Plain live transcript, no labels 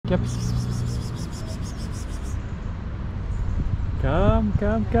Yeah. Come,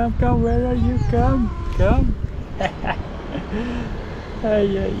 come, come, come. Where are you? Come, come.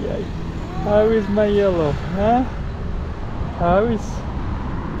 Ay, ay, ay. How is my yellow? Huh? How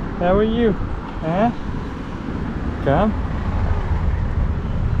are you? Huh? Come.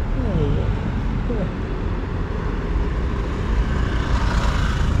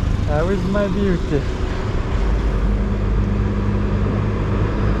 How is my beauty?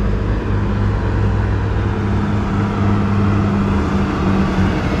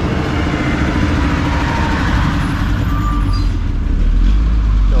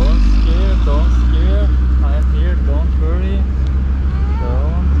 Don't scare. I am here, don't worry.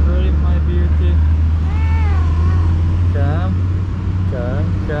 Don't worry, my beauty. Come, come,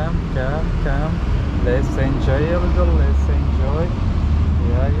 come, come, come. Let's enjoy a little, let's enjoy.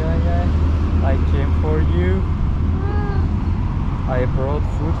 Yeah, yeah, yeah. I came for you. I brought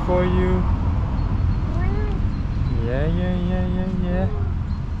food for you. Yeah, yeah, yeah, yeah, yeah.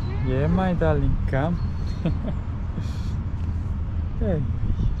 Yeah, my darling, come. Hey,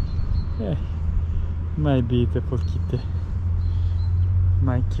 hey. My beautiful kitty.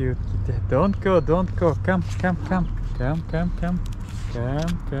 My cute kitty. Don't go, don't go. Come, come, come. Come, come, come.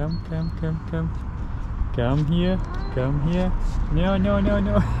 Come, come, come, come, come. Come here, come here. No, no, no,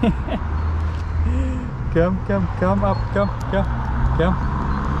 no. Come, come, come up, come, come, come.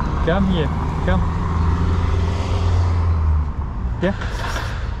 Come here, come. Yeah.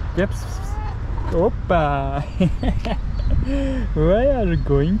 Yep. Opa. Where are you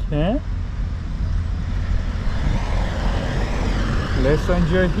going, huh? Let's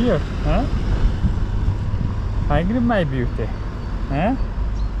enjoy here, huh? Hungry, my beauty, huh?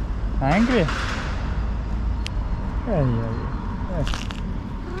 Hungry? Ay, ay,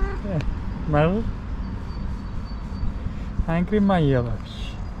 ay. Marl? Hungry, my yellow?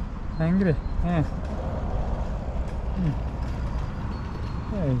 Hungry, huh?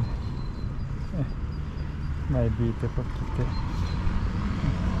 Ay. My beautiful kitty.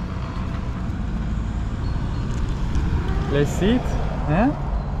 Let's sit, huh?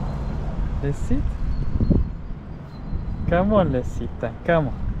 Let's sit. Come on, let's sit. Come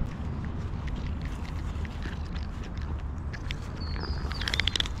on.